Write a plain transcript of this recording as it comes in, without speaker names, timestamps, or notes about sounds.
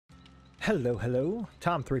Hello,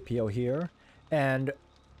 Tom3p0 here, and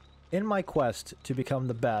in my quest to become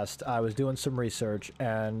the best, I was doing some research,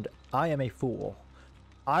 and I am a fool.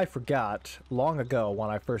 I forgot long ago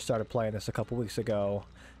when I first started playing this a couple weeks ago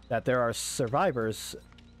that there are survivors,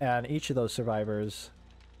 and each of those survivors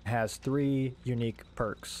has 3 unique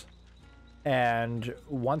perks. And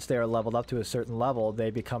once they are leveled up to a certain level,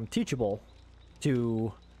 they become teachable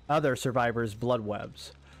to other survivors'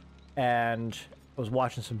 bloodwebs. And I was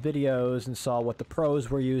watching some videos and saw what the pros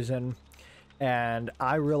were using, and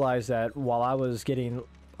I realized that while I was getting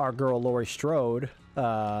our girl Laurie Strode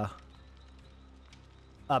up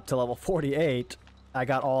to level 48, I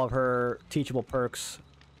got all of her teachable perks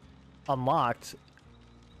unlocked,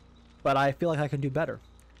 but I feel like I can do better.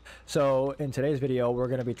 So in today's video, we're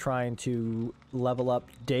going to be trying to level up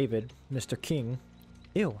David, Mr. King,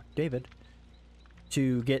 David,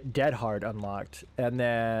 to get Dead Hard unlocked, and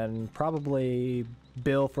then probably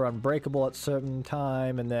Bill for Unbreakable at certain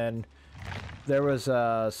time, and then there was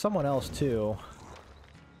someone else too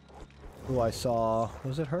who I saw.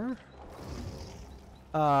 Was it her?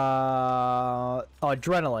 Oh,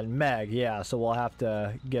 Adrenaline, Meg, yeah, so we'll have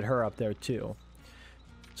to get her up there too.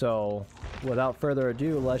 So without further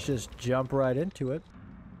ado, let's just jump right into it.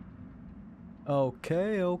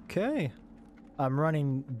 Okay. I'm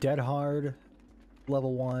running Dead Hard,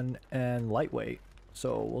 level 1, and lightweight,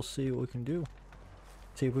 so we'll see what we can do.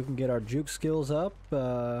 See if we can get our juke skills up,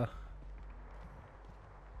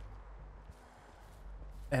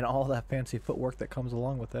 and all that fancy footwork that comes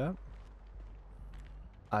along with that.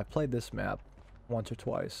 I've played this map once or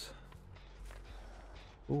twice.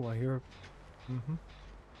 Ooh, I hear...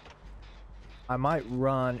 I might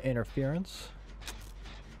run interference,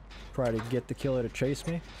 try to get the killer to chase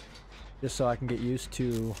me, just so I can get used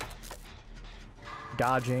to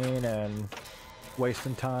dodging and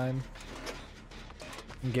wasting time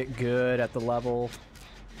and get good at the level.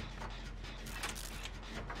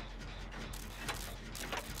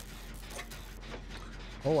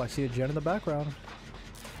 Oh, I see a gen in the background.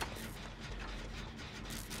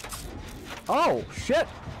 Oh, shit!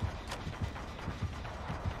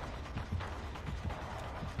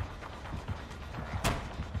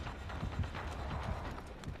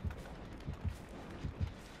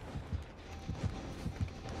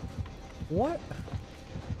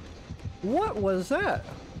 What was that?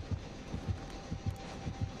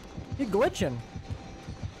 You glitching?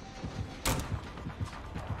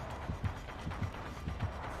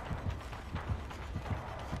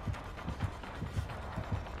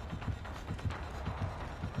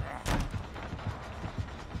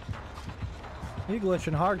 You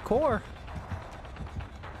glitching hardcore.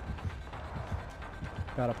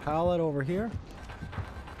 Got a pallet over here.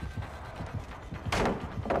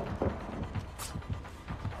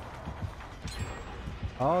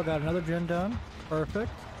 Oh, got another gen done.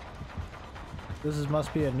 Perfect.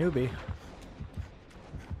 Must be a newbie.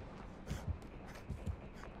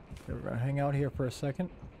 Okay, we're gonna hang out here for a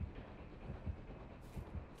second.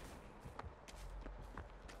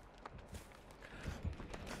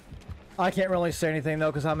 I can't really say anything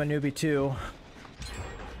though, because I'm a newbie too.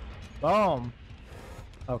 Boom.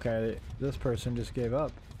 Okay, this person just gave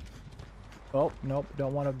up. Oh, nope,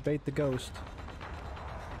 don't want to bait the ghost.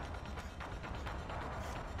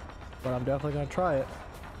 But I'm definitely gonna try it.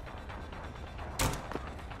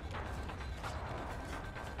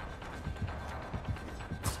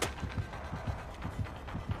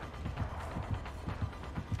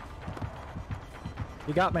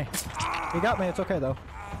 You got me. You got me, it's okay though.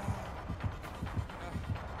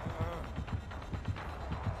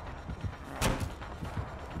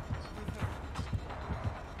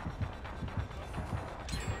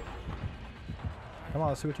 Come on,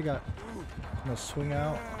 let's see what you got. I'm gonna swing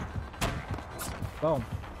out. Boom.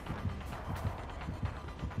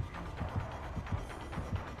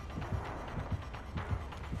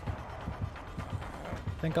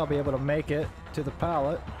 I think I'll be able to make it to the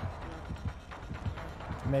pallet.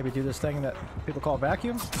 Maybe do this thing that people call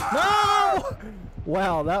vacuum. No!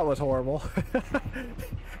 Wow, that was horrible.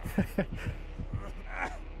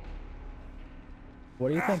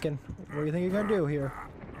 What are you thinking? What do you think you're gonna do here?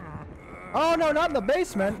 Oh no, not in the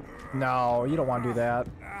basement! No, you don't want to do that.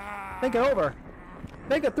 Think it over.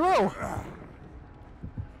 Make it through!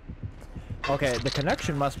 Okay, the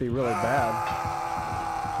connection must be really bad.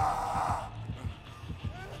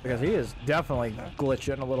 Because he is definitely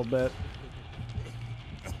glitching a little bit.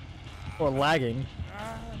 Or lagging.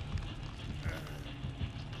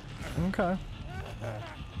 Okay.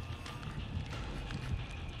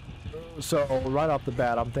 So, right off the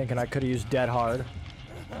bat, I'm thinking I could have used Dead Hard.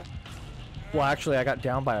 Well, actually, I got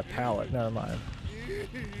down by a pallet. Never mind.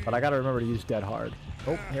 But I gotta remember to use dead hard.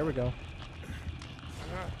 Oh, here we go.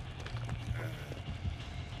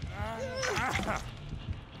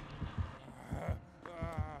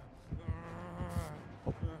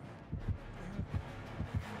 Oh.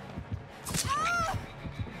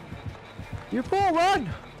 You fool, run!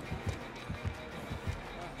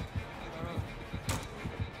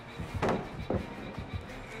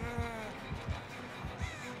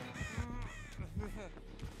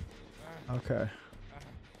 Okay.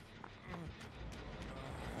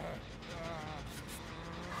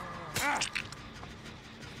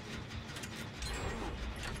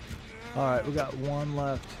 Alright, we got one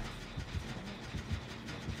left.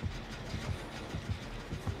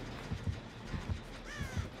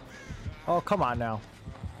 Oh, come on now.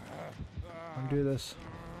 Undo this.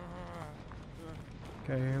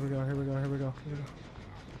 Okay, here we go, here we go, here we go, here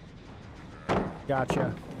we go.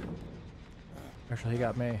 Gotcha. Actually, he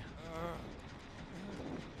got me.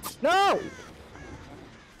 No!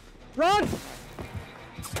 Run!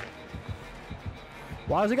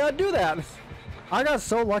 Why does he gotta do that? I got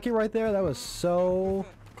so lucky right there. That was so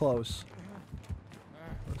close.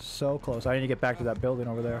 It was so close. I need to get back to that building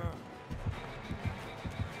over there.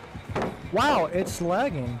 Wow, it's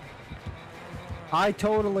lagging. I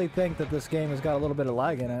totally think that this game has got a little bit of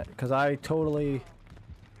lag in it, because I totally...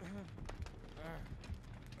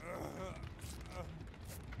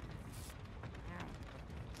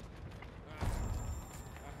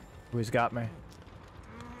 Oh, he's got me.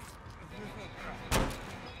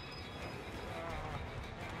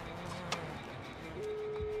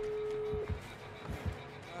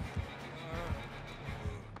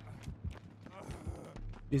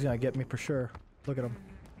 He's gonna get me for sure. Look at him.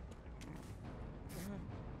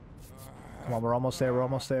 Come on, we're almost there, we're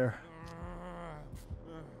almost there.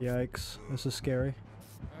 Yikes, this is scary.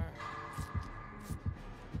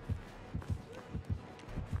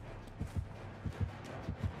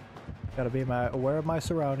 Gotta be aware of my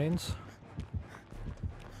surroundings.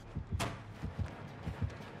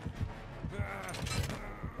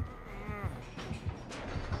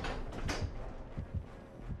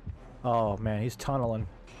 Oh man, he's tunneling.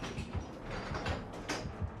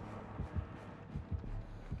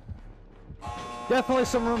 Definitely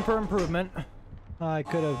some room for improvement. I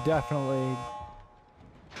could have definitely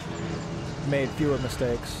made fewer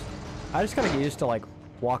mistakes. I just gotta get used to like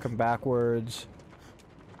walking backwards.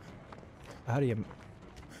 How do you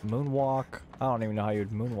moonwalk? I don't even know how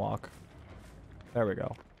you'd moonwalk. There we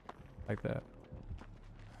go. Like that.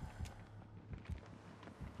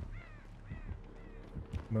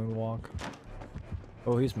 Moonwalk.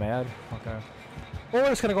 Oh, he's mad. Okay. Well, we're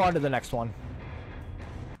just gonna go on to the next one.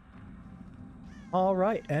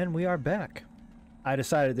 Alright, and we are back. I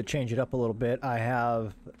decided to change it up a little bit. I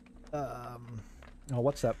have, oh,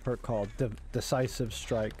 what's that perk called? Decisive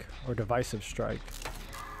Strike, or Divisive Strike.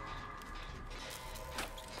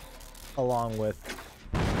 Along with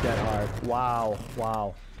Dead Hard. Wow,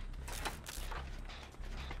 wow.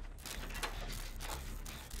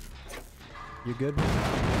 You good?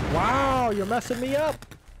 Wow, you're messing me up!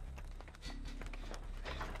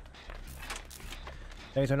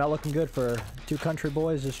 Things are not looking good for two country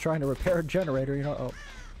boys just trying to repair a generator, you know. Oh.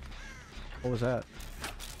 What was that?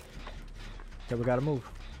 Okay, we gotta move.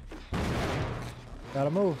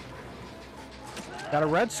 Gotta move. Got a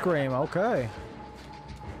red scream, okay.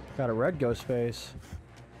 Got a red ghost face.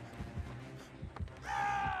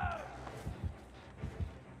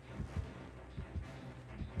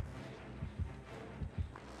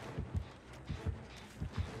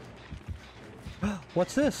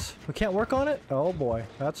 What's this? We can't work on it? Oh boy,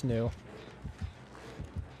 that's new.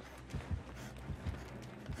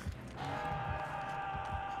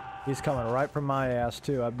 He's coming right from my ass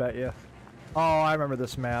too, I bet you. Oh, I remember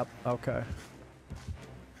this map. Okay.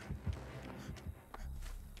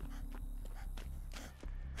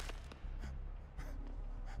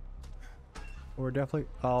 We're definitely...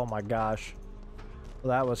 Oh my gosh.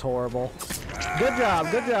 That was horrible. Good job,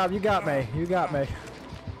 good job. You got me. You got me.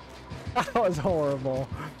 That was horrible.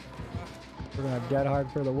 We're gonna dead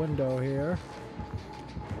hard for the window here.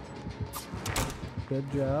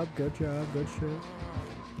 Good job, good job, good shit.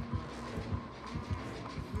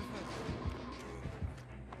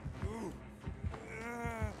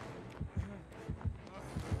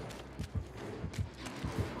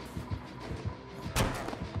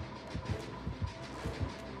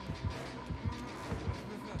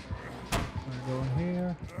 We're going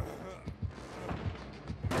here.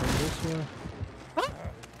 This way.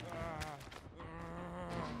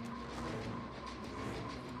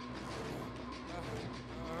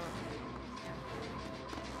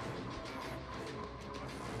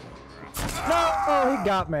 No! Oh, he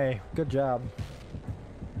got me. Good job.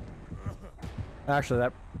 Actually,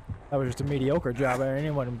 that was just a mediocre job.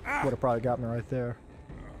 Anyone would have probably got me right there.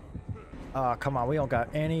 Oh, come on. We don't got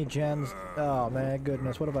any gens. Oh, man.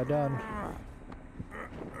 Goodness. What have I done?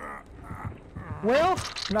 Well,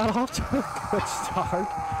 not off to a good start.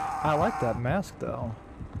 I like that mask, though.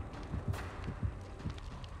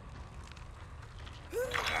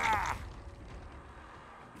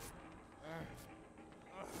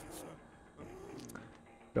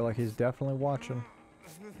 Feel like he's definitely watching.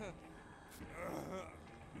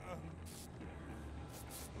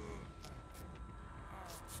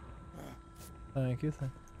 Thank you.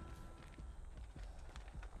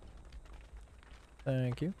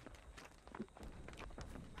 Thank you.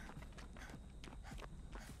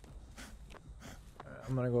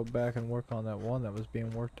 I'm gonna go back and work on that one that was being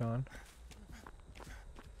worked on.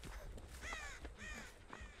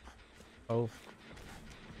 Oh.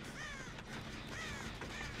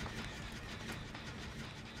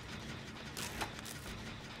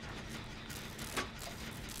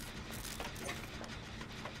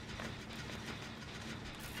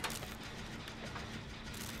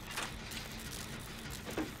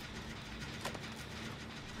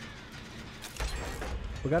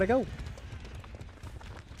 We gotta go.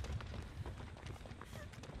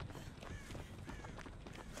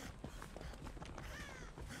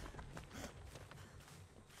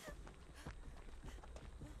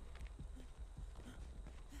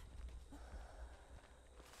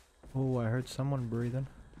 Oh, I heard someone breathing.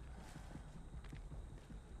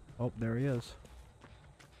 Oh, there he is.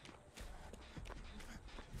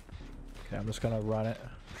 Okay, I'm just gonna run it.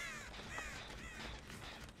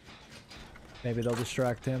 Maybe they'll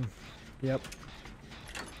distract him. Yep.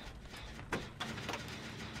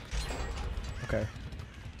 Okay.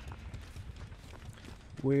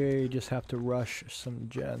 We just have to rush some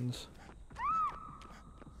gens.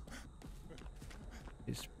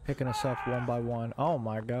 He's picking us up one by one. Oh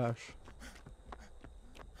my gosh.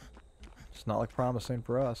 It's not like promising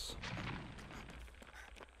for us.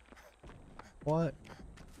 What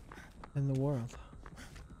in the world?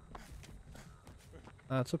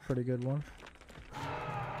 That's a pretty good one.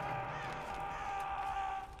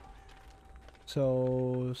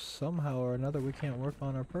 So somehow or another we can't work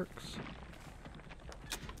on our perks.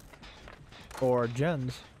 Or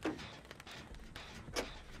gens.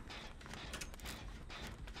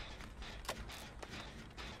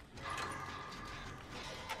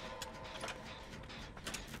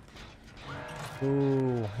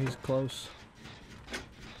 Ooh, he's close.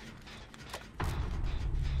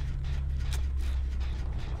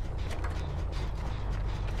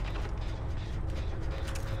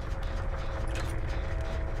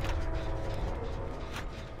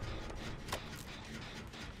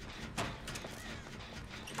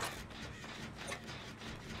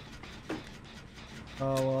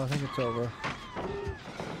 Oh, well, I think it's over.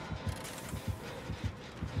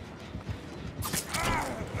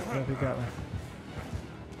 What have you got me?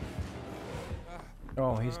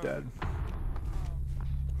 Oh, he's dead.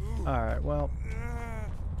 Alright, well.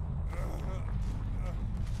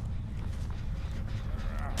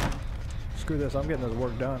 Screw this, I'm getting this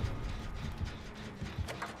work done.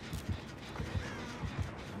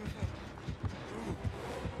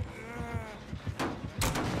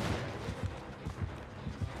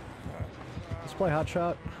 Let's play Hot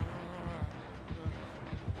Shot.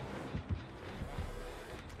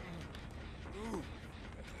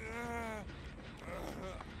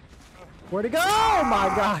 Where'd he go? Oh my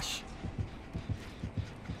gosh!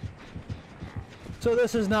 So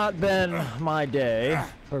this has not been my day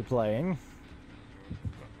for playing,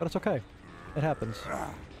 but it's okay. It happens.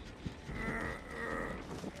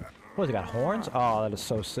 What, he got horns? Oh, that is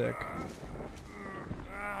so sick.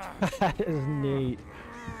 That is neat.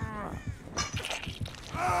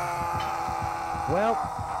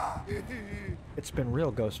 Well, it's been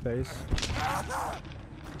real, Ghostface.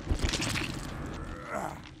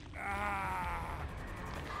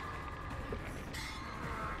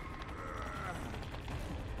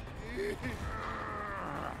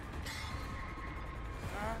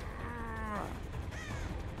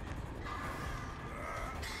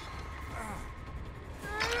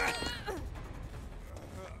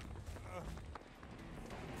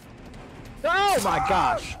 Oh my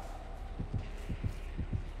gosh!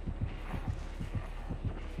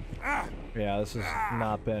 Yeah, this has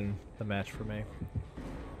not been the match for me.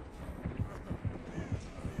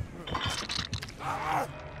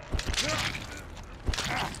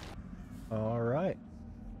 Alright.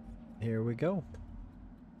 Here we go.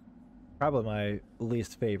 Probably my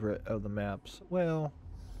least favorite of the maps. Well,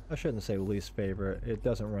 I shouldn't say least favorite. It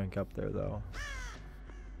doesn't rank up there though.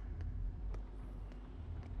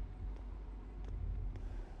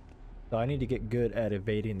 So I need to get good at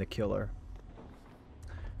evading the killer.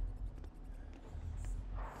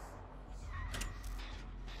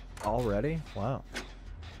 Already? Wow.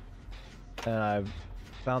 And I've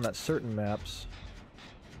found that certain maps...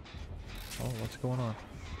 Oh, what's going on?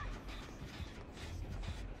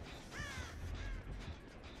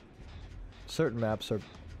 Certain maps are...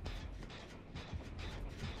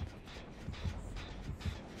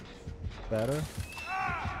 better.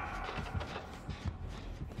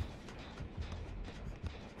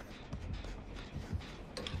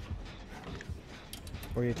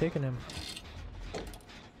 Where are you taking him?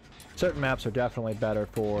 Certain maps are definitely better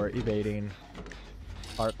for evading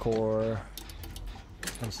hardcore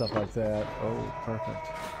and stuff like that. Oh, perfect.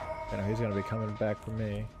 You know, he's gonna be coming back for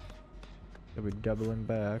me. He'll be doubling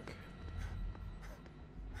back.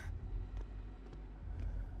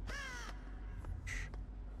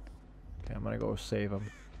 Okay, I'm gonna go save him.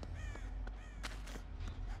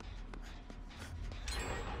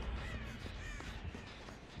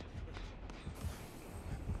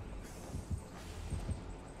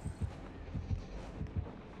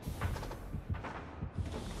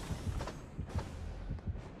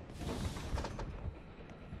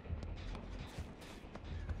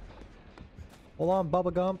 Hold on,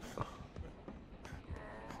 Bubba Gump.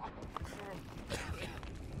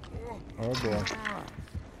 Oh boy.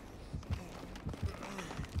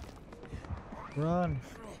 Run.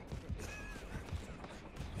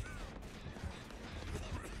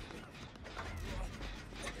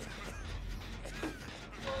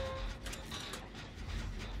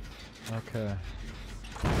 Okay.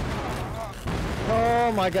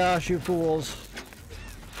 Oh my gosh, you fools.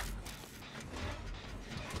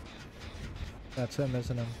 That's him,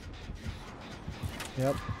 isn't him?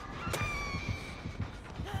 Yep.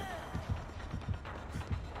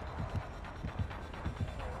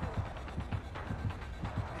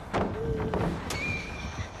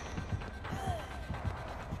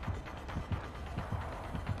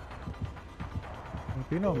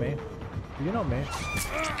 You know me. You know me.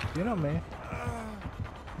 You know me.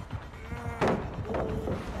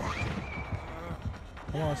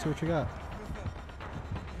 Come on, let's see what you got.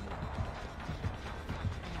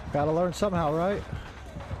 Gotta learn somehow, right?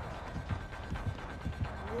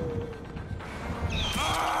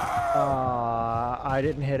 I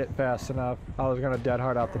didn't hit it fast enough. I was gonna dead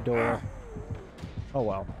hard out the door. Oh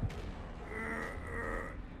well.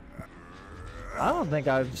 I don't think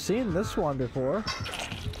I've seen this one before.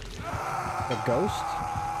 The ghost?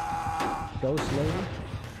 Ghost lady?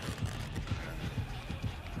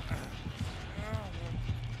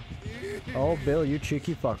 Oh, Bill, you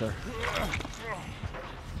cheeky fucker.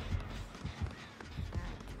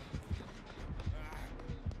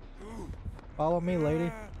 Follow me,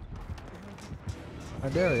 lady. I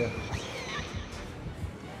dare you.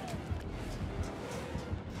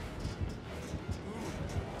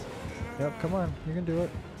 Yep, come on. You can do it.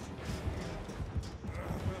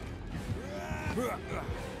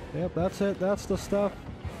 Yep, that's it. That's the stuff.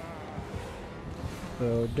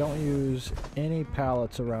 So don't use any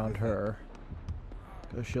pallets around her,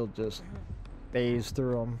 because she'll just phase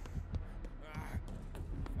through them.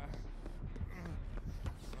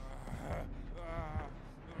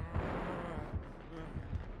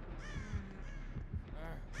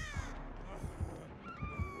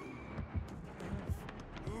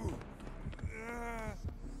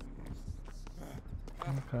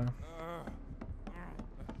 Okay.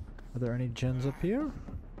 Are there any gens up here?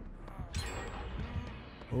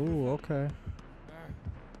 Ooh, okay.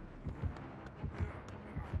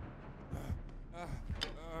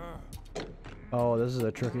 Oh, this is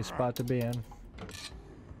a tricky spot to be in.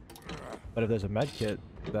 But if there's a med kit,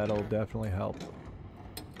 that'll definitely help.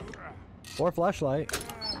 Or a flashlight.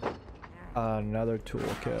 Another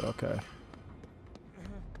toolkit, okay.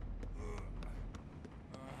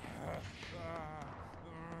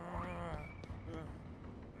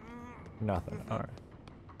 Nothing, alright.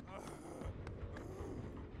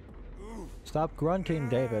 Stop grunting,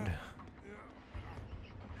 David.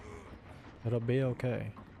 It'll be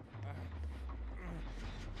okay.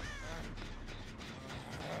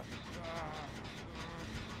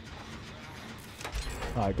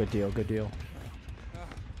 Alright, good deal, good deal.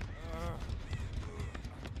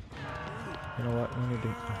 You know what? We need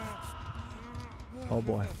to... Oh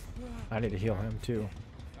boy. I need to heal him too.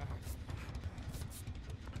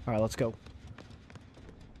 Alright, let's go.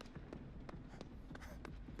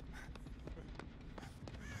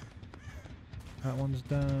 That one's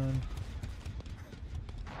done.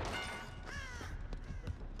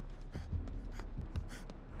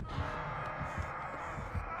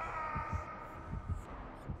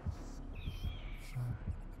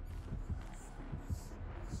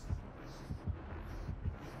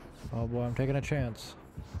 Oh boy, I'm taking a chance.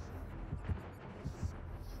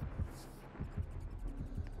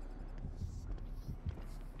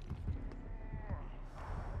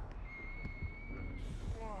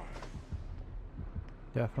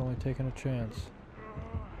 Definitely taking a chance.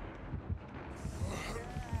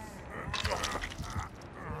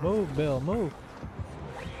 Move, Bill, move.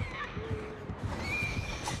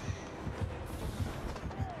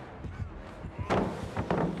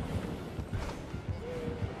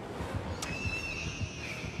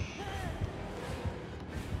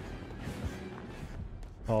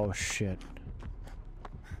 Oh shit.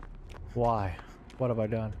 Why? What have I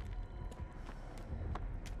done?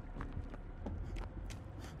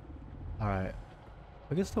 Alright.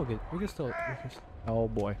 We can still oh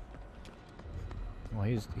boy. Well,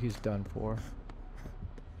 he's done for.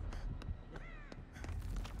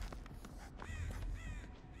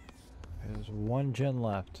 There's one gen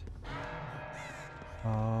left.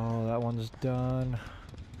 Oh, that one's done.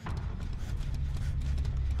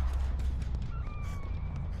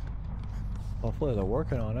 Hopefully they're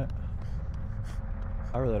working on it.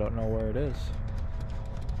 I really don't know where it is.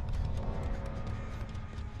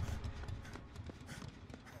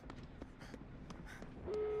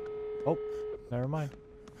 Oh, never mind.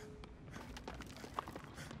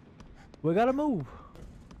 We gotta move.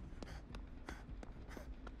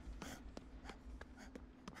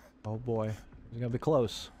 Oh boy, it's gonna be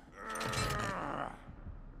close.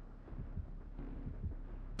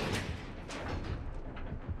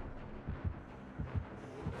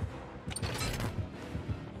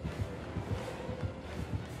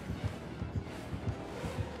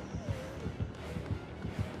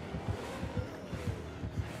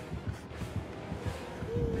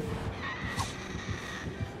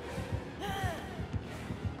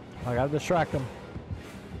 I gotta distract him.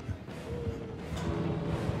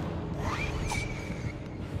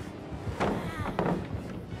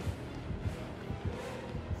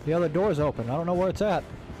 The other door's open. I don't know where it's at.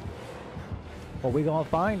 But we gonna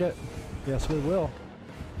find it. Yes, we will.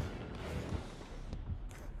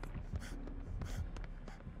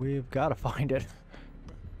 We've gotta find it.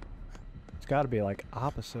 It's gotta be like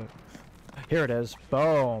opposite. Here it is.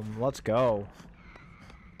 Boom. Let's go.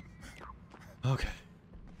 Okay.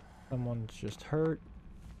 Someone's just hurt.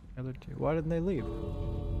 The other two. Why didn't they leave?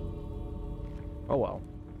 Oh well.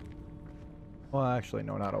 Well, actually,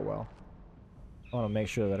 no, not oh well. I want to make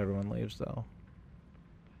sure that everyone leaves, though.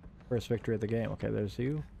 First victory of the game. Okay, there's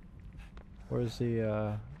you. Where's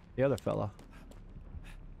the other fella?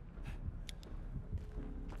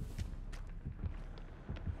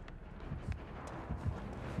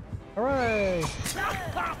 Hooray!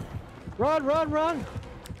 Run, run, run!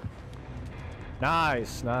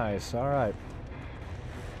 Nice, nice. All right.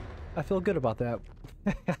 I feel good about that.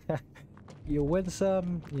 You win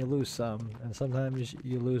some, you lose some, and sometimes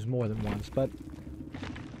you lose more than once, but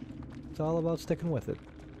it's all about sticking with it.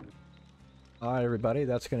 All right, everybody,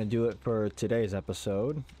 that's going to do it for today's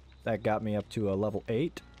episode. That got me up to a level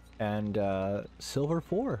 8 and silver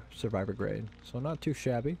 4 survivor grade, so not too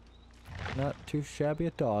shabby. Not too shabby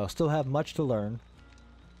at all. I still have much to learn.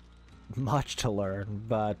 Much to learn,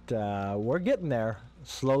 but we're getting there,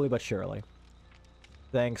 slowly but surely.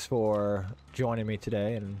 Thanks for joining me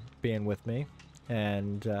today and being with me,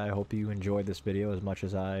 and I hope you enjoyed this video as much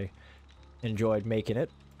as I enjoyed making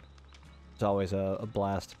it. It's always a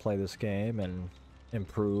blast to play this game and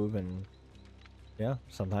improve, and yeah,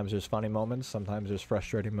 sometimes there's funny moments, sometimes there's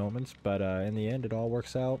frustrating moments, but in the end it all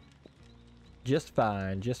works out just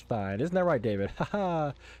fine, just fine. Isn't that right, David?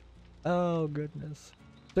 Haha. Oh goodness.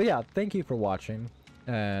 So yeah, thank you for watching,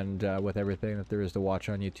 and with everything that there is to watch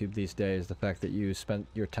on YouTube these days, the fact that you spent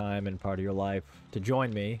your time and part of your life to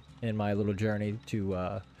join me in my little journey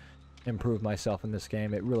to improve myself in this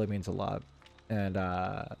game, it really means a lot. And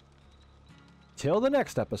till the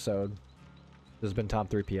next episode, this has been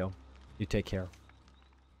Tom3p0. You take care.